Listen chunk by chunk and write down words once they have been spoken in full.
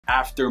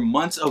After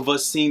months of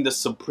us seeing the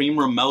Supreme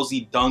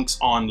Rammellzee dunks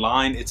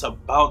online, it's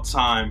about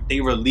time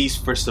they release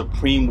for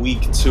Supreme Week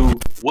 2.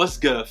 What's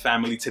good,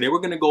 family? Today we're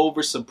gonna go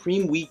over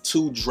Supreme Week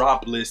 2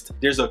 drop list.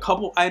 There's a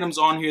couple items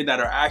on here that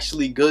are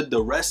actually good.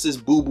 The rest is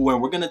boo-boo,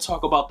 and we're gonna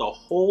talk about the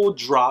whole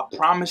drop.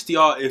 Promised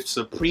y'all if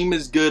Supreme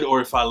is good or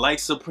if I like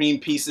Supreme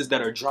pieces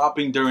that are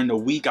dropping during the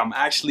week, I'm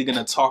actually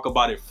gonna talk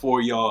about it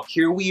for y'all.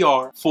 Here we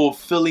are,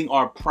 fulfilling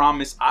our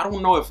promise. I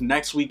don't know if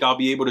next week I'll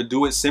be able to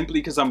do it simply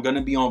because I'm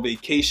gonna be on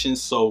vacation,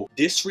 so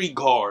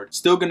disregard.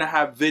 Still gonna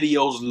have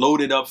videos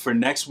loaded up for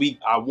next week.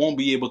 I won't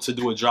be able to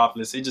do a drop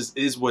list. It just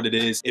is what it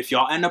is. If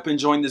y'all end up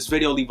enjoying this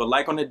video, leave a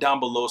like on it down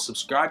below,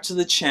 subscribe to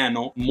the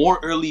channel. More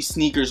early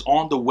sneakers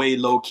on the way,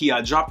 low-key.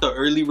 I dropped an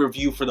early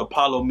review for the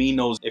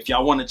Palominos if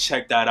y'all want to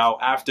check that out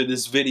after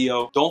this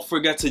video. Don't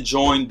forget to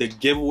join the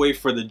giveaway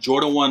for the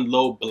Jordan 1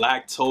 Low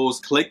Black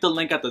Toes. Click the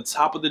link at the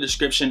top of the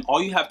description.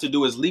 All you have to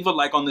do is leave a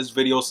like on this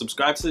video,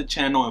 subscribe to the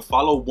channel, and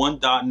follow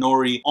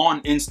 1.noriv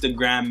on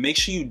Instagram. Make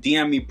sure you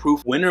DM me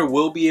proof. Winner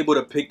will be able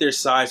to pick their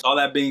size. All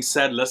that being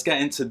said, let's get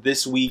into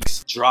this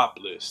week's drop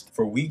list.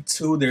 For week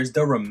 2, there's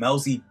the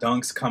Rammellzee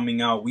dunks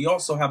coming out. We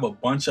also have a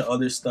bunch of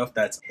other stuff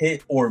that's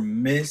hit or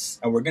miss,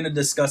 and we're gonna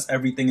discuss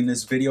everything in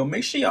this video.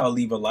 Make sure y'all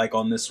leave a like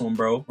on this one,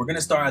 bro. We're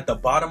gonna start at the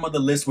bottom of the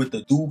list with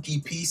the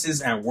dookie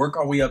pieces and work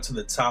our way up to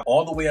the top.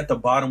 All the way at the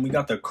bottom, we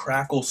got the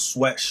Crackle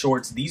sweat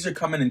shorts. These are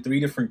coming in 3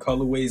 different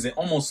colorways. It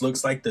almost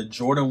looks like the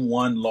Jordan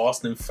 1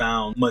 Lost and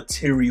Found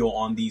material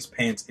on these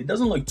pants. It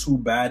doesn't look too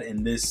bad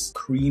in this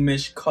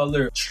creamish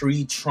color,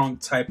 tree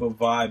trunk type of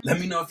vibe. Let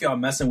me know if y'all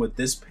messing with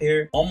this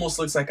pair. Almost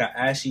looks like an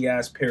ashy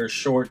ass pair of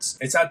shorts.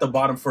 It's at the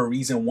bottom for a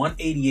reason.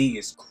 188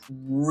 is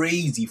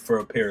crazy for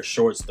a pair of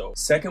shorts though.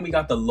 Second, we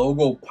got the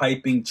logo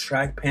piping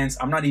track pants.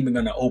 I'm not even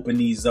gonna open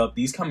these up.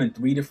 These come in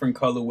 3 different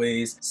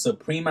colorways.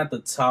 Supreme at the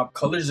top.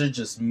 Colors are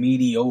just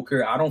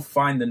mediocre. I don't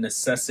find the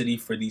necessity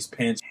for these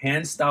pants.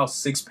 Hand style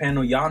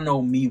 6-panel. Y'all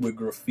know me with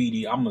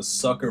graffiti. I'm a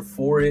sucker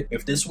for it.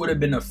 If this would have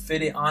been a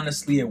fitted,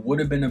 honestly, it would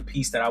have been a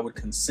piece that I would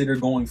consider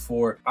going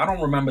for. I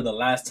don't remember the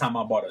last time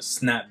I bought a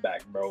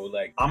snapback, bro.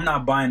 Like, I'm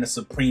not buying a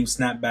Supreme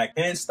snapback.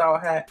 Hand style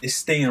hat is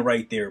staying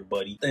right there,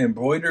 buddy. The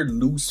embroidered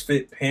loose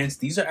fit pants.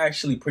 These are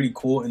actually pretty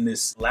cool in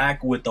this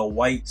black with the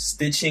white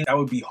stitching. That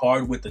would be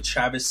hard with the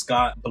Travis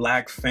Scott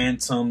Black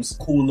Phantoms.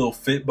 Cool little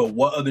fit, but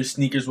what other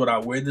sneakers would I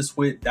wear this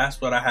with? That's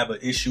what I have an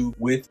issue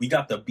with. We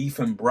got the Beef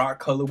and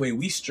Brock colorway.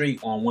 We straight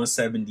on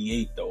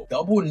 178 though.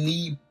 Double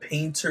knee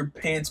painter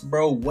pants,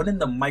 bro. What in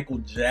the Michael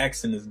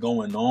Jackson is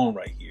going on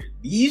right here?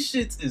 These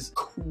shits is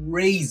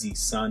crazy,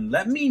 son.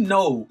 Let me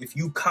know if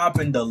you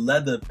copping the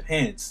leather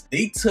pants.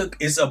 They took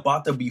It's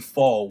About to Be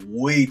Fall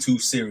way too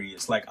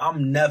serious. Like,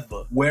 I'm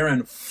never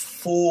wearing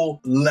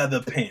full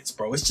leather pants,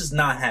 bro. It's just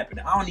not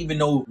happening. I don't even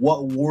know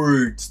what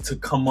words to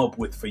come up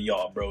with for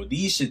y'all, bro.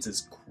 These shits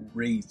is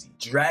crazy.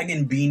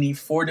 Dragon beanie,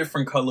 4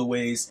 different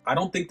colorways. I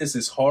don't think this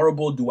is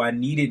horrible. Do I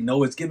need it?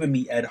 No, it's giving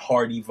me Ed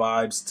Hardy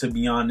vibes, to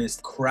be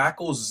honest.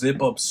 Crackle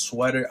zip up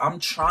sweater. I'm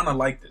trying to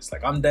like this.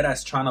 Like, I'm dead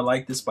ass trying to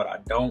like this, but I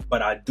don't.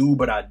 But I do,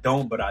 but I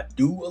don't. But I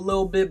do a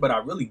little bit, but I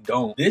really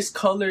don't. This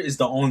color is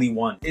the only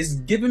one. It's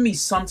giving me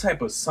some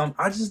type of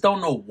I just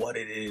don't know what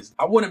it is.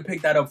 I wouldn't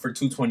pick that up for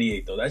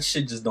 $228 though. That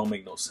shit just don't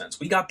make no sense.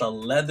 We got the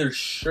leather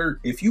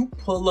shirt. If you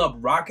pull up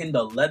rocking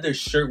the leather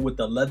shirt with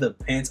the leather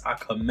pants, I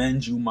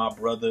commend you, my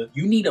brother.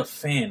 You need a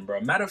fan, bro.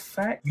 Matter of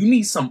fact, you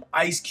need some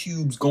ice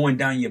cubes going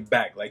down your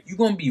back. Like, you're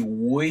gonna be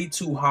way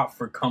too hot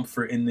for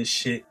comfort in this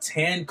shit.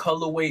 Tan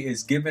colorway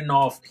is giving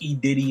off P.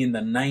 Diddy in the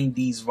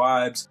 90s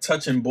vibes,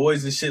 touching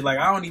boys and shit. Like,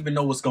 I don't even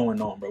know what's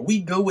going on, bro. We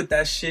good with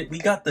that shit. We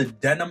got the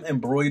denim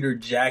embroidered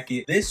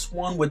jacket. This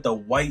one with the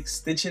white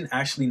stitching,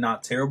 actually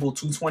not terrible.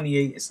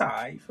 $228. It's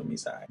alright for me.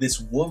 It's alright. This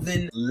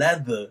woven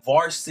leather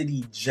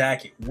varsity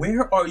jacket.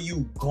 Where are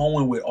you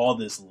going with all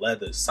this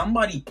leather?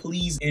 Somebody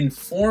please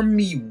inform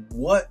me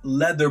what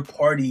leather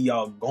party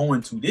y'all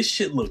going to. This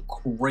shit look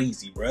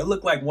crazy, bro. It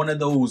look like one of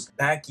those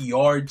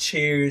backyard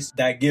chairs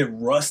that get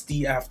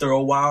rusty after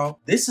a while.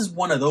 This is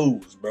one of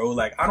those, bro.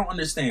 Like, I don't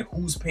understand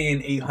who's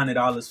paying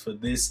 $800 for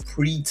this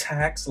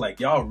pre-tax. Like,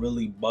 y'all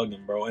really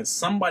bugging, bro. And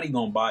somebody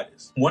gonna buy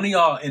this. One of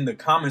y'all in the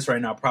comments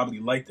right now probably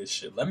like this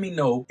shit. Let me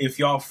know if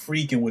y'all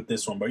freaking with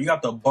this one, bro. You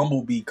got the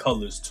bumblebee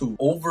colors too.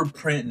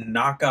 Overprint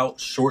knockout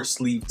short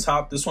sleeve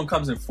top. This one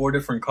comes in 4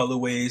 different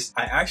colorways.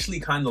 I actually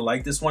kind of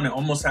like this one. It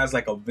almost has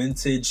like a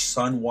vintage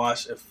sun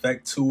wash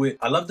effect to it.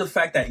 I love the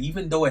fact that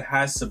even though it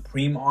has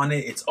Supreme on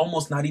it, it's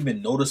almost not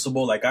even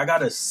noticeable. Like, I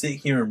gotta sit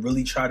here and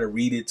really try to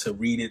read it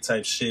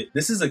type shit.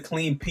 This is a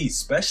clean piece,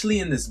 especially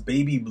in this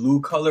baby blue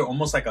color,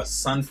 almost like a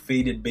sun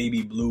faded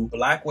baby blue.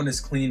 Black one is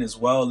clean as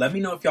well. Let me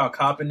know if y'all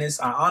copping this.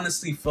 I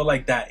honestly feel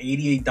like that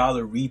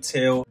 $88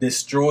 retail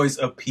destroys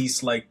a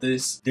piece like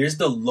this. There's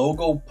the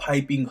logo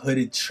piping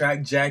hooded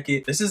track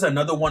jacket. This is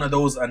another one of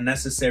those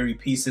unnecessary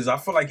pieces. I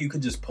feel like you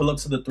could just pull up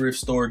to the thrift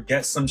store,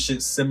 get some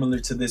shit similar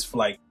to this for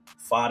like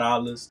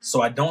 $5.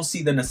 So I don't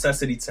see the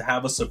necessity to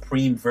have a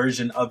Supreme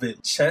version of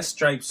it. Chest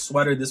stripe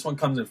sweater. This one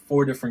comes in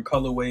 4 different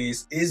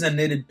colorways. Is a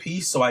knitted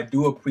piece, so I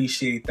do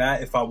appreciate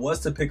that. If I was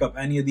to pick up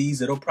any of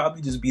these, it'll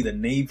probably just be the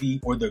navy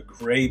or the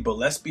gray, but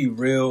let's be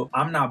real,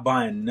 I'm not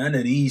buying none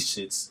of these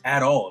shits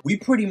at all. We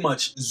pretty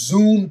much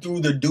zoomed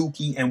through the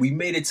dookie and we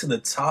made it to the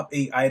top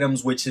 8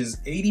 items, which is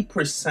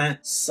 80%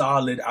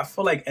 solid. I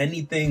feel like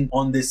anything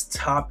on this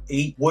top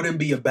 8 wouldn't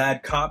be a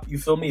bad cop, you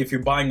feel me? If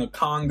you're buying a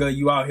conga,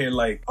 you out here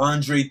like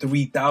Andre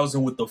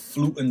 3000 with the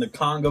flute and the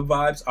conga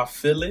vibes, I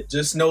feel it.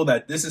 Just know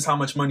that this is how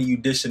much money you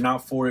dishing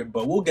out for it,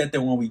 but we'll get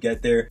there when we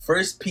get there.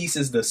 First piece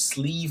is the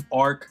sleeve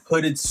arc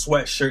hooded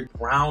sweatshirt,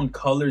 brown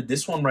color.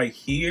 This one right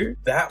here,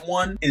 that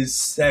one is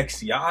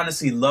sexy. I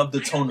honestly love the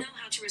tone. I don't know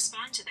how to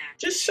respond to that.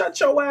 Just shut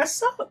your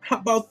ass up. How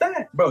about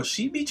that? Bro,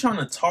 she be trying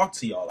to talk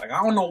to y'all. Like,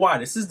 I don't know why.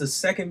 This is the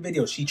second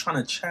video she trying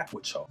to chat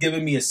with y'all.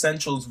 Giving me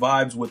essentials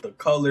vibes with the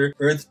color,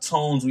 earth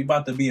tones. We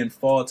about to be in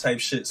fall type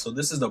shit. So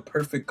this is the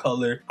perfect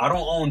color. I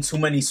don't own too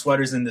many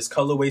sweaters in this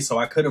colorway, so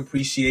I could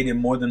appreciate it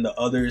more than the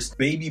others.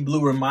 Baby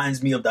blue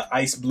reminds me of the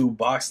ice blue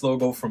box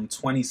logo from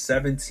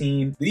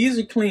 2017. These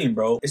are clean,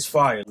 bro. It's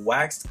fire.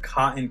 Waxed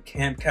cotton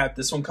camp cap.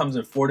 This one comes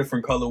in 4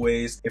 different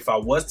colorways. If I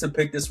was to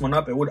pick this one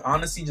up, it would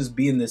honestly just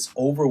be in this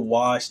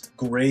overwashed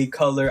gray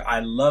color. I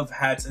love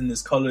hats in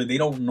this color. They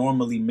don't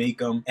normally make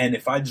them. And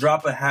if I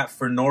drop a hat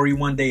for Nori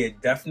one day,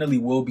 it definitely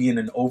will be in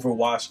an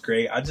overwashed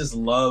gray. I just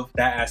love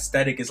that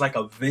aesthetic. It's like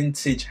a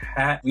vintage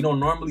hat. We don't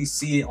normally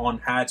see it on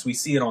hats. We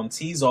see it on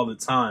tees all the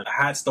time.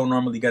 Hats don't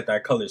normally get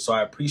that color, so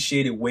I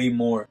appreciate it way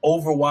more.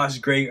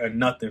 Overwashed gray or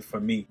nothing for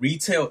me.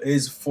 Retail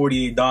is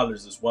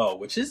 $48 as well,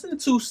 which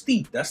isn't too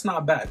steep. That's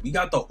not bad. We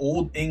got the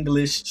Old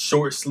English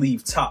short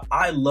sleeve top.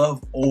 I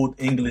love Old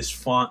English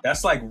font.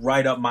 That's like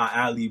right up my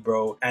alley,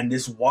 bro. And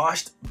this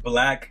washed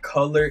black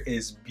color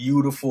is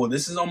beautiful.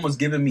 This is almost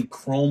giving me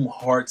Chrome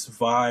Hearts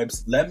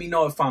vibes. Let me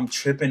know if I'm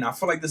tripping. I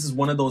feel like this is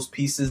one of those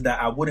pieces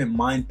that I wouldn't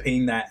mind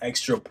paying that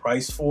extra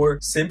price for,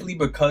 simply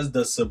because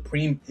the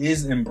Supreme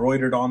is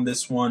embroidered on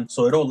this one,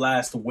 so it'll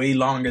last way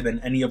longer than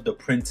any of the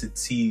printed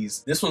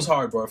tees. This one's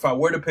hard, bro. If I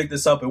were to pick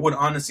this up, it would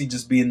honestly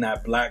just be in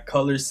that black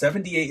color.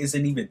 78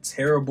 isn't even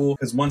terrible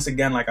because, once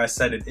again, like I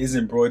said, it is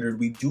embroidered.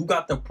 We do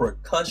got the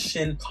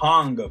percussion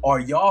conga. Are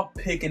y'all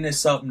picking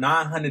this up?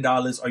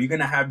 $900. Are you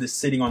gonna have this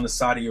sitting on the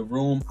side of your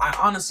room? I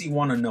honestly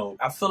want to know.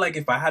 I feel like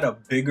if I had a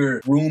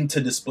bigger room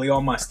to display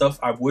all my stuff,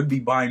 I would be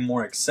buying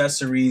more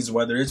accessories,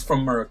 whether it's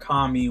from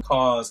Murakami,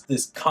 cause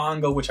this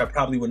conga, which I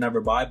probably would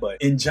never buy,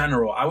 but in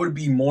general, I would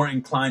be more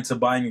inclined to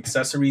buying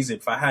accessories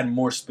if I had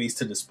more space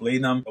to display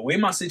them. The way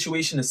my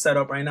situation is set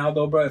up right now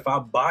though, bro, if I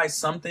buy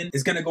something,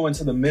 it's gonna go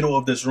into the middle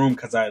of this room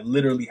because I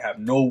literally have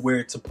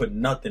nowhere to put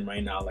nothing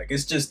right now. Like,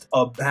 it's just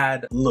a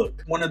bad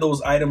look. One of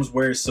those items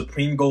where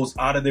Supreme goes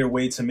out of their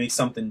way to make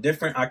something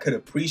different. I could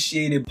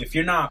appreciate it. If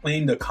you're not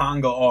playing the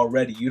conga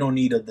already, you don't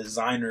need a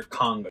designer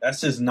conga.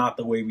 That's just not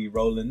the way we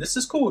rolling. This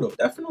is cool though.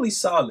 Definitely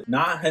solid.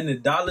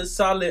 $900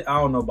 solid. I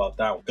don't know about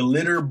that one.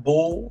 Glitter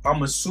bowl.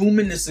 I'm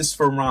assuming this is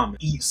for ramen.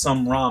 Eat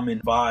some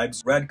ramen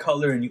vibes. Red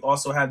color, and you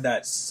also have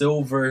that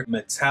silver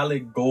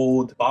metallic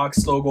gold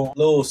box logo.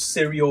 Little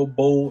cereal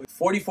bowl.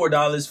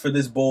 $44 for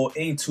this bowl.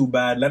 Ain't too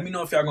bad. Let me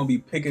know if y'all gonna be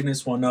picking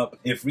this one up.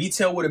 If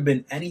retail would have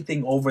been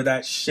anything over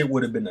that, shit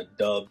would have been a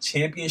dub.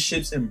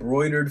 Championships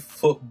embroidered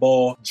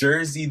football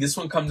jersey. This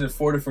one comes in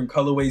 4 different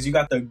colorways. You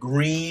got the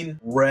green,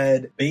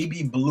 red,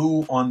 baby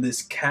blue on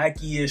this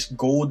khaki-ish,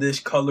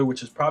 goldish color,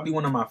 which is probably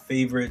one of my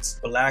favorites.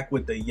 Black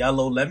with the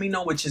yellow. Let me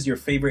know which is your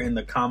favorite in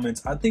the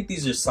comments. I think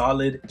these are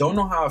solid. Don't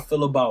know how I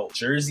feel about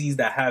jerseys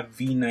that have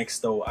V-necks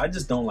though. I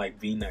just don't like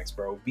V-necks,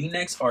 bro.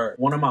 V-necks are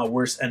one of my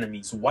worst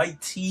enemies.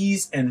 White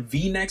tees and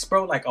V-necks,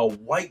 bro. Like, a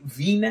white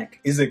V-neck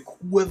is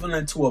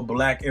equivalent to a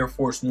black Air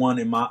Force One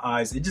in my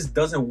eyes. It just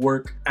doesn't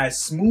work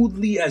as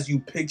smoothly as you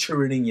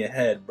picture it in your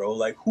head, bro.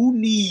 Like, who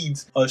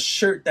needs a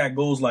shirt that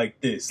goes like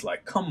this?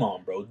 Like, come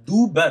on, bro.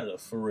 Do better,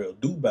 for real.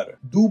 Do better.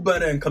 Do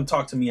better and come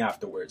talk to me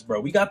afterwards,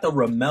 bro. We got the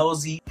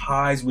Rammellzee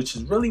highs, which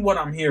is really what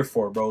I'm here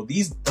for, bro.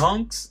 These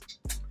dunks,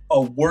 a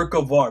work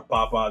of art,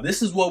 papa.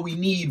 This is what we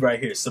need right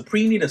here.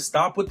 Supreme need to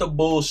stop with the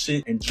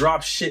bullshit and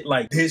drop shit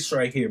like this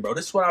right here, bro.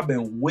 This is what I've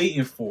been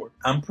waiting for.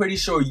 I'm pretty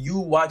sure you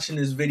watching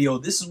this video,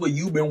 this is what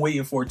you've been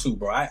waiting for too,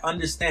 bro. I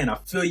understand. I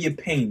feel your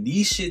pain.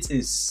 These shits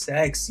is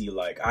sexy.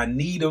 Like, I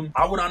need them.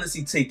 I would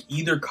honestly take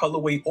either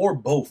colorway or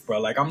both, bro.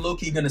 Like, I'm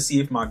low-key gonna see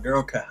if my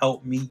girl could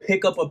help me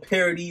pick up a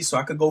pair of these so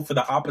I could go for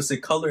the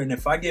opposite color. And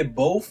if I get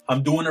both,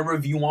 I'm doing a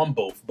review on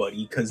both,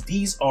 buddy, because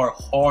these are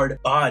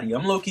hard body.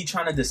 I'm low-key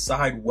trying to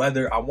decide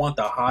whether I want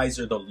the highs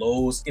or the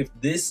lows. If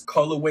this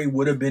colorway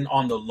would have been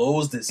on the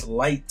lows, this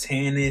light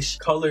tannish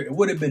color, it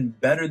would have been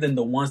better than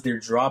the ones they're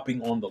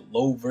dropping on the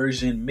low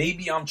version.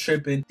 Maybe I'm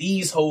tripping.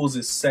 These hoes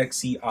is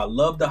sexy. I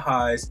love the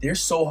highs. They're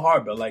so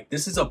hard, but like,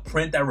 this is a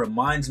print that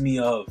reminds me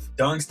of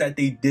dunks that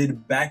they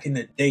did back in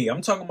the day.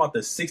 I'm talking about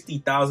the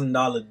 $60,000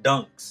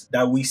 dunks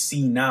that we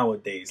see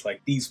nowadays.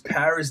 Like, these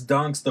Paris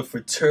dunks, the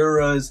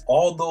Futuras,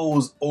 all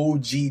those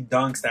OG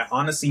dunks that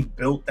honestly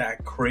built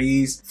that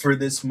craze for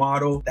this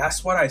model.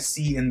 That's what I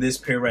see in in this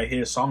pair right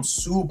here, so I'm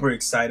super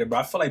excited, bro.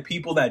 I feel like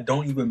people that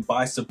don't even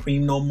buy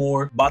Supreme no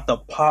more about to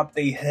pop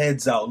their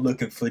heads out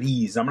looking for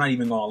these. I'm not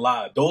even gonna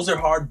lie. Those are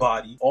hard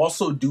body.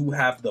 Also do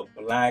have the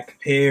black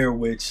pair,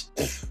 which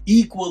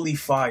equally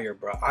fire,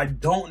 bro. I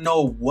don't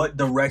know what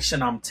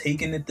direction I'm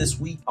taking it this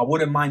week. I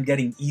wouldn't mind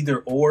getting either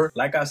or.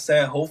 Like I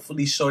said,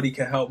 hopefully shorty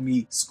can help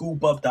me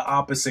scoop up the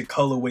opposite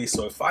colorway.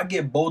 So if I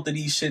get both of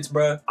these shits,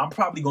 bro, I'm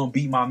probably gonna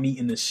beat my meat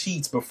in the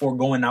sheets before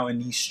going out in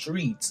these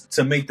streets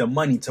to make the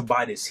money to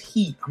buy this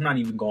heat. I'm not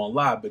even gonna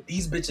lie, but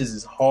these bitches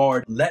is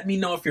hard. Let me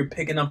know if you're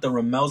picking up the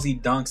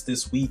Rammellzee dunks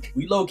this week.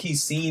 We low-key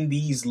seen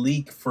these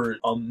leak for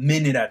a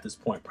minute at this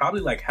point,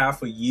 probably like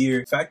half a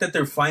year. The fact that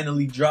they're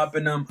finally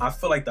dropping them, I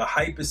feel like the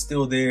hype is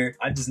still there.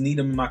 I just need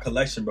them in my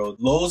collection, bro.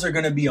 Lows are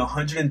gonna be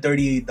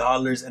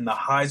 $138 and the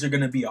highs are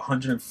gonna be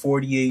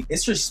 $148.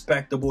 It's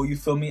respectable, you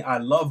feel me? I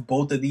love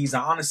both of these.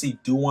 I honestly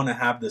do want to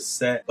have the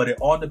set, but it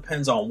all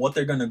depends on what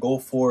they're gonna go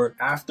for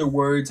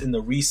afterwards in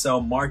the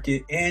resale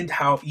market and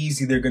how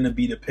easy they're gonna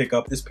be to pick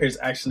up. This pair is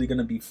actually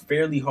gonna be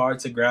fairly hard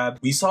to grab.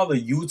 We saw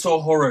the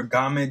Yuto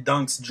Horigame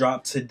dunks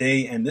drop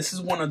today, and this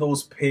is one of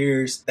those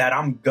pairs that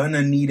I'm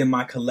gonna need in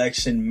my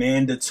collection,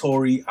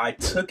 mandatory. I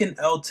took an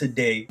L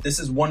today. This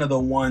is one of the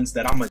ones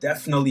that I'm gonna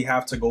definitely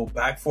have to go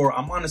back for.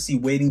 I'm honestly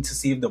waiting to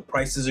see if the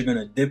prices are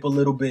gonna dip a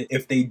little bit.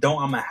 If they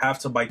don't, I'm gonna have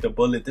to bite the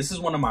bullet. This is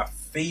one of my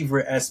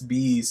favorite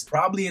SBs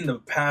probably in the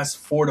past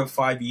 4 to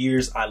 5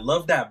 years. I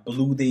love that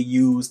blue they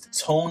used,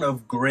 tone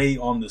of gray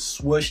on the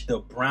swoosh, the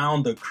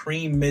brown, the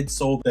cream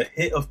midsole, the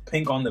hit of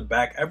pink on the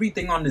back.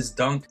 Everything on this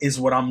dunk is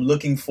what I'm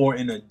looking for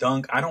in a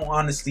dunk. I don't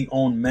honestly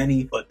own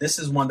many, but this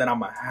is one that I'm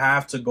gonna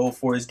have to go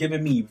for. It's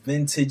giving me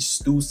vintage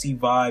Stussy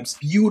vibes.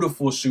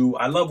 Beautiful shoe.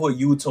 I love what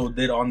Yuto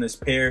did on this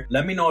pair.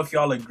 Let me know if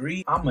y'all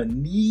agree. I'm gonna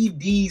need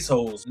these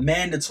hoes.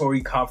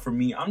 Mandatory cop for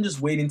me. I'm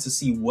just waiting to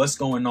see what's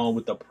going on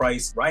with the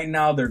price. Right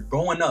now they're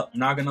going up, I'm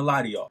not gonna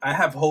lie to y'all. I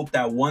have hope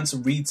that once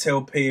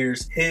retail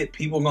pairs hit,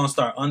 people are gonna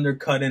start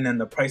undercutting and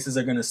the prices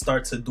are gonna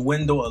start to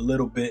dwindle a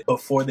little bit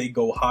before they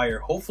go higher.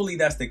 Hopefully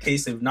that's the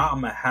case. If not,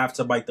 I'm gonna have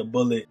to bite the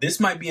bullet. This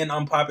might be an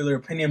unpopular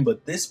opinion,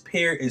 but this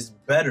pair is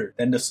better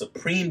than the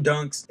Supreme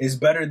dunks. It's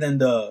better than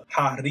the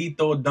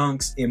Jarrito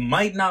dunks. It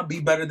might not be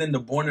better than the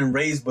Born and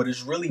Raised, but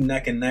it's really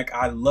neck and neck.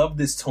 I love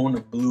this tone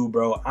of blue,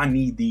 bro. I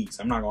need these.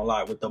 I'm not gonna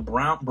lie. With the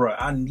brown, bro,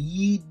 I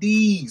need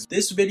these.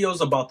 This video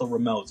is about the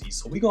Rammellzee,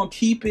 so we're gonna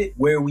keep it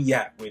where we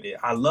at with it.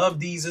 I love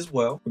these as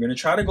well. We're gonna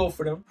try to go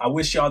for them. I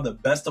wish y'all the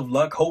best of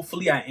luck.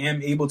 Hopefully I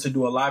am able to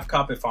do a live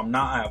cop. If I'm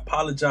not, I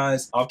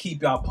apologize. I'll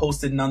keep y'all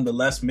posted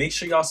nonetheless. Make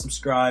sure y'all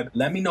subscribe.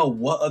 Let me know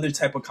what other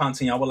type of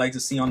content y'all would like to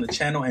see on the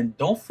channel, and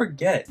don't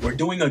forget, we're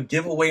doing a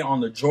giveaway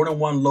on the Jordan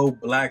 1 Low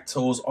Black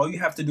Toes. All you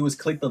have to do is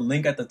click the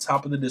link at the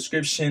top of the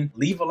description,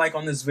 leave a like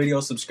on this video,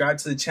 subscribe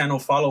to the channel,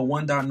 follow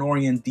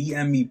 1.nori and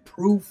DM me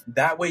proof.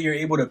 That way you're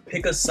able to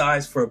pick a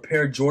size for a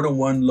pair of Jordan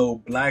 1 Low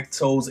Black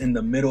Toes in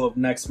the middle of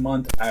next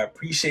month. I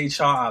appreciate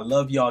y'all. I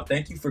love y'all.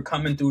 Thank you for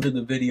coming through to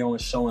the video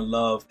and showing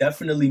love.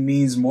 Definitely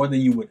means more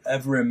than you would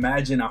ever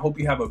imagine. I hope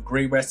you have a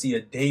great rest of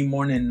your day,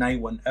 morning,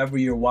 night, whenever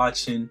you're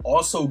watching.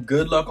 Also,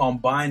 good luck on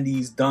buying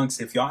these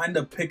dunks. If y'all end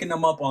up picking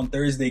them up on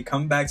Thursday,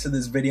 come back to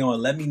this video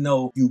and let me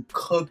know you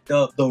cooked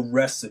up the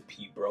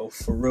recipe, bro.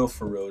 For real,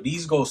 for real.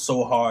 These go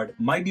so hard.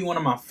 Might be one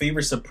of my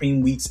favorite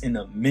Supreme weeks in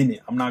a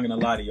minute. I'm not gonna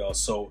lie to y'all.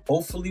 So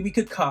hopefully we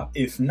could cop.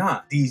 If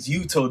not, these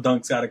Yuto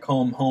dunks gotta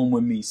come home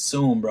with me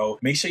soon, bro.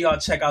 Make sure y'all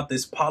check out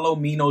this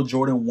Palomino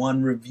Jordan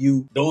 1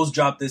 review. Those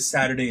drop this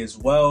Saturday as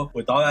well.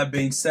 With all that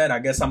being said, I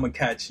guess I'm gonna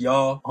catch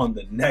y'all on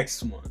the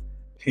next one.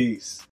 Peace.